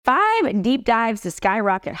5 deep dives to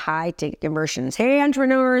skyrocket high ticket conversions. Hey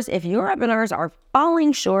entrepreneurs, if your webinars are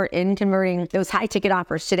falling short in converting those high ticket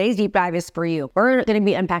offers, today's deep dive is for you. We're going to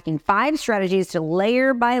be unpacking 5 strategies to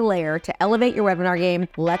layer by layer to elevate your webinar game.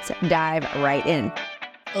 Let's dive right in.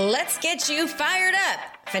 Let's get you fired up.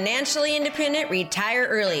 Financially independent, retire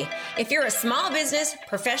early. If you're a small business,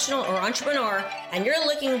 professional, or entrepreneur, and you're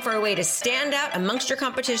looking for a way to stand out amongst your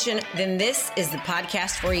competition, then this is the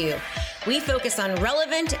podcast for you. We focus on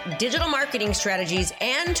relevant digital marketing strategies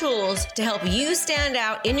and tools to help you stand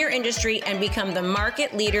out in your industry and become the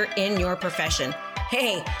market leader in your profession.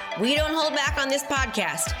 Hey, we don't hold back on this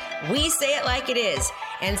podcast. We say it like it is.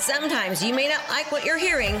 And sometimes you may not like what you're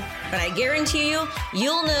hearing, but I guarantee you,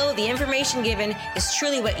 you'll know the information given is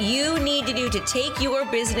truly what you need to do to take your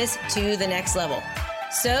business to the next level.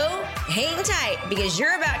 So hang tight because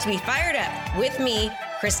you're about to be fired up with me,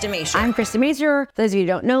 Krista Mashore. I'm Krista Mashore. For those of you who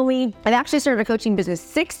don't know me, I actually started a coaching business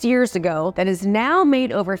 6 years ago that has now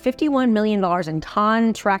made over $51 million in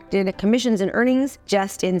contracted commissions and earnings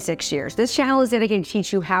just in 6 years. This channel is dedicated to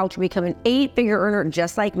teach you how to become an 8-figure earner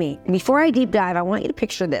just like me. And before I deep dive, I want you to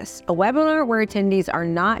picture this: a webinar where attendees are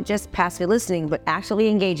not just passively listening, but actively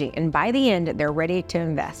engaging. And by the end, they're ready to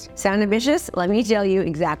invest. Sound ambitious? Let me tell you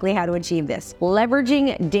exactly how to achieve this.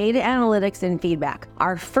 Leveraging data analytics and feedback.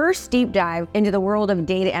 Our first deep dive into the world of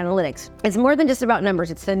data analytics. It's more than just about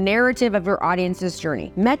numbers. It's the narrative of your audience's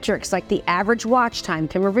journey. Metrics like the average watch time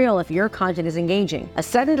can reveal if your content is engaging. A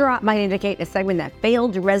sudden drop might indicate a segment that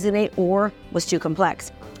failed to resonate or was too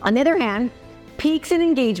complex. On the other hand, peaks in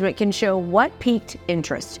engagement can show what piqued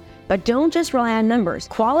interest. But don't just rely on numbers.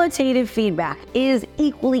 Qualitative feedback is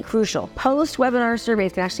equally crucial. Post-webinar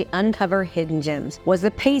surveys can actually uncover hidden gems. Was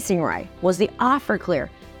the pacing right? Was the offer clear?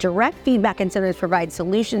 Direct feedback can sometimes provide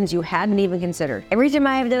solutions you hadn't even considered. Every time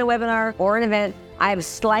I have done a webinar or an event, I have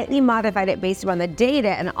slightly modified it based upon the data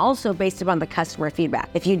and also based upon the customer feedback.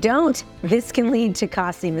 If you don't, this can lead to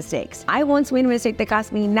costly mistakes. I once made a mistake that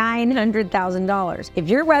cost me $900,000. If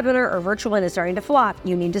your webinar or virtual event is starting to flop,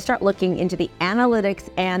 you need to start looking into the analytics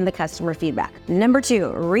and the customer feedback. Number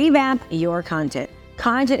 2, revamp your content.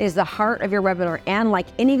 Content is the heart of your webinar, and like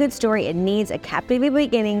any good story, it needs a captivating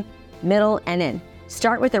beginning, middle, and end.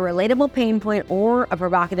 Start with a relatable pain point or a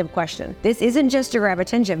provocative question. This isn't just to grab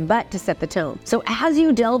attention, but to set the tone. So as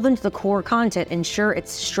you delve into the core content, ensure it's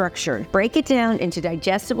structured. Break it down into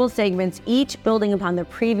digestible segments, each building upon the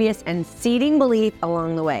previous and seeding belief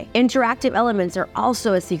along the way. Interactive elements are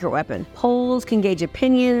also a secret weapon. Polls can gauge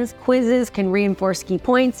opinions, quizzes can reinforce key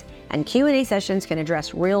points, and Q&A sessions can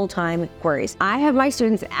address real-time queries. I have my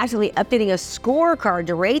students actually updating a scorecard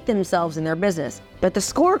to rate themselves in their business. But the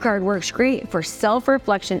scorecard works great for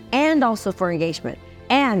self-reflection and also for engagement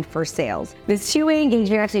and for sales. This two-way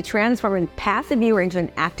engagement actually transforms a passive viewer into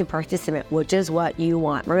an active participant, which is what you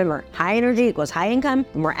want. Remember, high energy equals high income.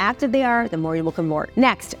 The more active they are, the more you will convert.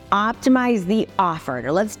 Next, optimize the offer.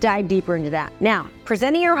 Now let's dive deeper into that. Now,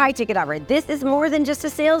 presenting your high ticket offer. This is more than just a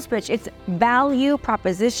sales pitch. It's value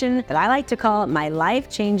proposition that I like to call my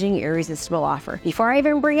life-changing irresistible offer. Before I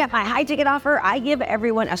even bring up my high ticket offer, I give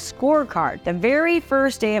everyone a scorecard the very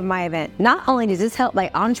first day of my event. Not only does this help my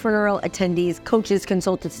entrepreneurial attendees, coaches,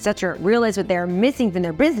 consultants, etc. realize what they're missing from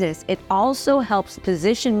their business, it also helps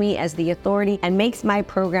position me as the authority and makes my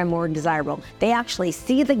program more desirable. They actually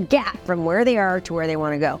see the gap from where they are to where they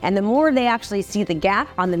want to go. And the more they actually see the gap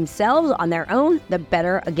on themselves, on their own, the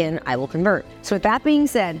better, again, I will convert. So with that being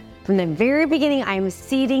said, from the very beginning, I am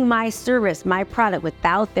seeding my service, my product,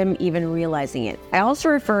 without them even realizing it. I also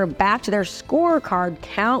refer back to their scorecard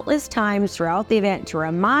countless times throughout the event to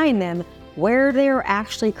remind them where they're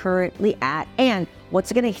actually currently at and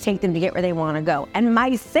what's going to take them to get where they want to go. And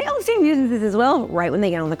my sales team uses this as well right when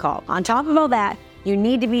they get on the call. On top of all that, you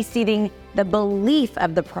need to be seeding the belief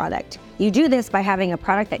of the product. You do this by having a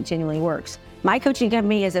product that genuinely works. My coaching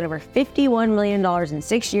company is at over $51 million in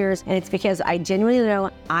 6 years, and it's because I genuinely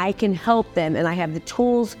know I can help them and I have the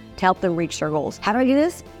tools to help them reach their goals. How do I do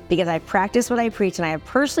this? Because I practice what I preach, and I have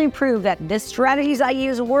personally proved that the strategies I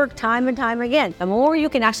use work time and time again. The more you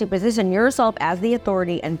can actually position yourself as the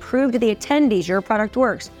authority and prove to the attendees your product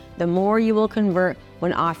works, the more you will convert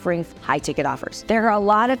when offering high ticket offers. There are a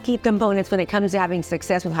lot of key components when it comes to having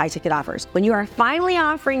success with high ticket offers. When you are finally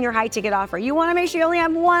offering your high ticket offer, you want to make sure you only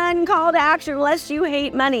have one call to action unless you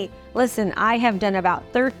hate money. Listen, I have done about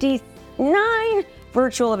 39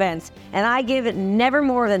 virtual events, and I give it never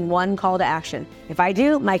more than one call to action. If I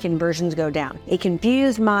do, my conversions go down. A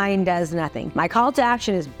confused mind does nothing. My call to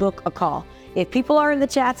action is book a call. If people are in the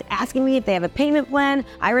chats asking me if they have a payment plan,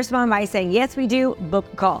 I respond by saying, yes, we do, book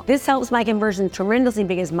a call. This helps my conversions tremendously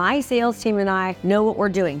because my sales team and I know what we're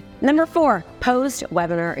doing. Number 4,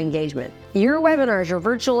 post-webinar engagement. Your webinar is your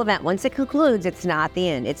virtual event. Once it concludes, it's not the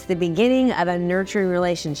end. It's the beginning of a nurturing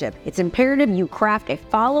relationship. It's imperative you craft a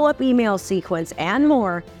follow-up email sequence and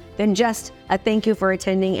more than just a thank you for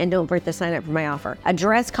attending and don't forget to sign up for my offer.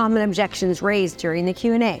 Address common objections raised during the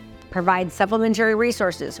Q&A. Provide supplementary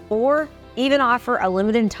resources, or even offer a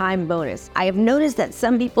limited time bonus. I have noticed that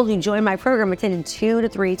some people who join my program attend 2 to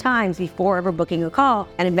 3 times before ever booking a call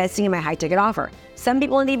and investing in my high ticket offer. Some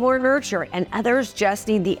people need more nurture and others just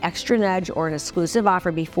need the extra nudge or an exclusive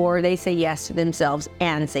offer before they say yes to themselves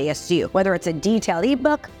and say yes to you. Whether it's a detailed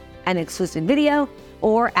ebook, an exclusive video,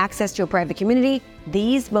 or access to a private community,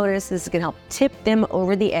 these bonuses can help tip them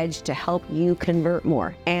over the edge to help you convert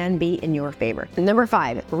more and be in your favor. Number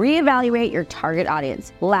 5, reevaluate your target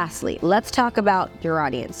audience. Lastly, let's talk about your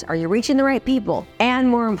audience. Are you reaching the right people? And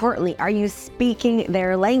more importantly, are you speaking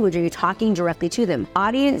their language? Are you talking directly to them?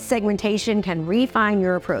 Audience segmentation can refine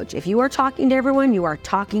your approach. If you are talking to everyone, you are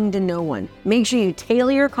talking to no one. Make sure you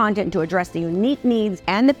tailor your content to address the unique needs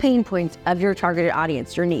and the pain points of your targeted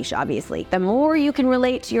audience, your niche, obviously. The more you can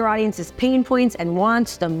relate to your audience's pain points and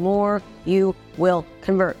wants, the more you will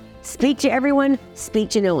convert. Speak to everyone, speak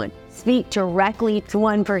to no one. Speak directly to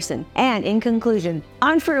one person. And in conclusion,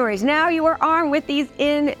 entrepreneurs, now you are armed with these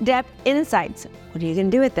in-depth insights. What are you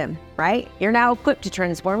going to do with them, right? You're now equipped to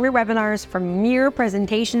transform your webinars from mere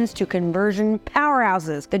presentations to conversion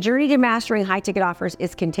powerhouses. The journey to mastering high-ticket offers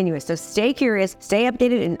is continuous, so stay curious, stay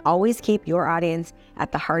updated, and always keep your audience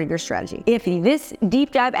at the heart of your strategy. If this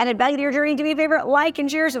deep dive added value to your journey, do me a favor, like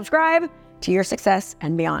and share, subscribe to your success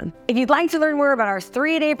and beyond. If you'd like to learn more about our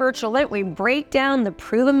 3-day virtual event, we break down the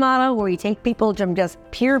proven model where we take people from just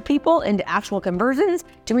pure people into actual conversions.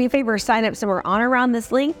 Do me a favor, sign up somewhere on or around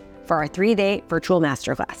this link for our 3-day virtual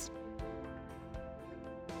masterclass.